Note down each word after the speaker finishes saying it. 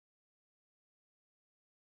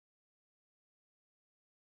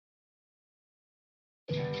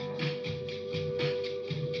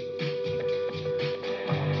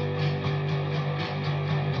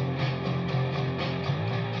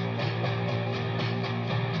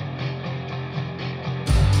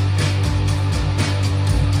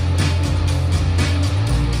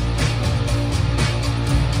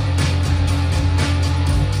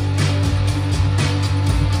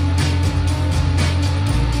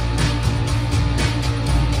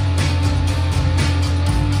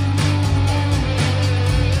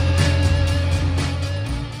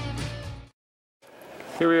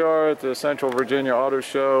Here we are at the Central Virginia Auto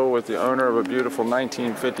Show with the owner of a beautiful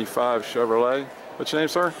 1955 Chevrolet. What's your name,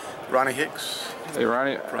 sir? Ronnie Hicks. Hey,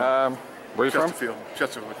 Ronnie. Where are you from?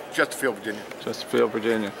 Chesterfield, Virginia. Chesterfield,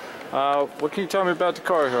 Virginia. What can you tell me about the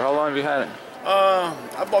car here? How long have you had it?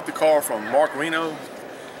 I bought the car from Mark Reno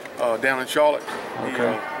down in Charlotte.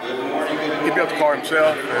 Okay. He built the car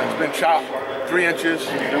himself. It's been chopped 3 inches.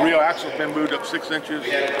 The rear axle's been moved up 6 inches.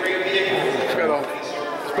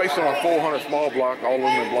 It's based on a 400 small block, all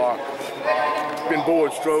aluminum block. It's been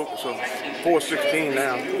bored stroke, so 416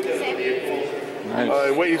 now. Nice.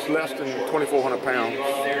 It weighs less than 2,400 pounds.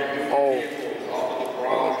 All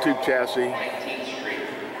tube chassis.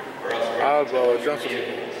 I've done some,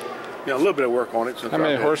 a little bit of work on it since. How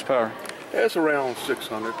many horsepower? It's around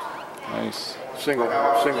 600. Nice. Single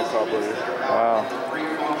carburetor. Wow.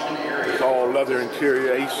 It's all leather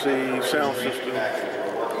interior, AC, sound system.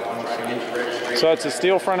 So it's a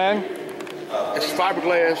steel front end? It's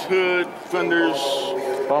fiberglass hood, fenders,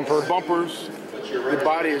 bumpers. The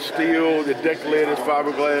body is steel. The deck lid is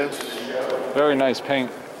fiberglass. Very nice paint.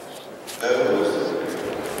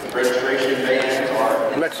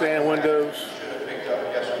 Lexan windows.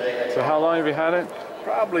 So how long have you had it?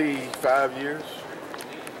 Probably 5 years.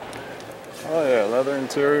 Oh yeah, leather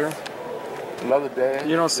interior. Leather dash.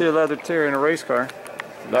 You don't see a leather interior in a race car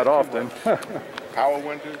that often. Power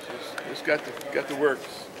windows. It's got the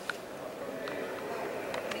works.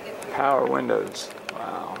 Power windows.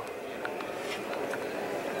 Wow.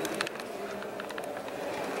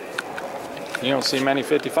 You don't see many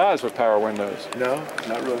 55s with power windows. No,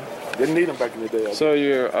 not really. Didn't need them back in the day. So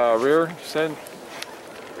your rear, you said?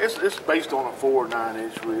 It's based on a 4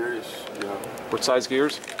 9-inch rear. What size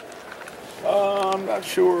gears? I'm not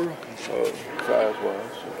sure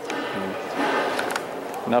size-wise.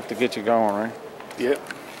 Enough to get you going, right? Yep.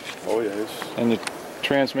 Oh yes. And the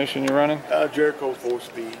transmission you're running? Jericho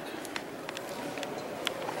 4-speed.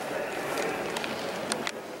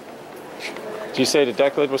 Did you say the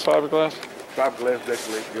deck lid was fiberglass? Fiberglass deck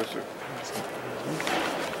lid, yes sir.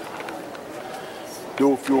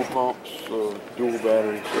 Dual fuel pumps, dual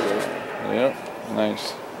batteries. Yep,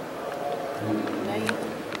 nice.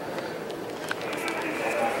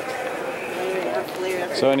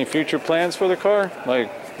 So any future plans for the car?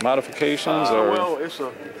 Like modifications or? Well, it's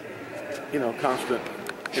a, constant,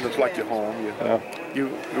 it's like your home. You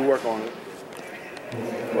work on it.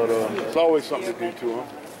 But it's always something to do to them.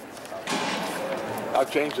 I've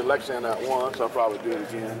changed the Lexan out once, I'll probably do it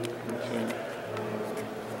again. Do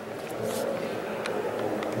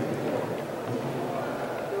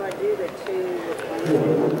I do the two?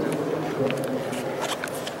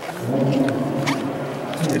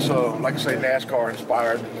 It's like I say, NASCAR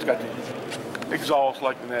inspired. It's got the exhaust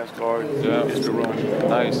like the NASCAR. Yeah. It's the room.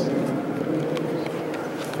 Nice.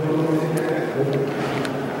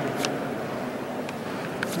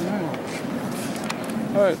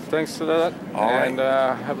 All right, thanks for that. All right. And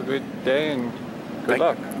have a good day and good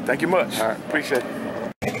luck. Thank you much. All right. Appreciate it.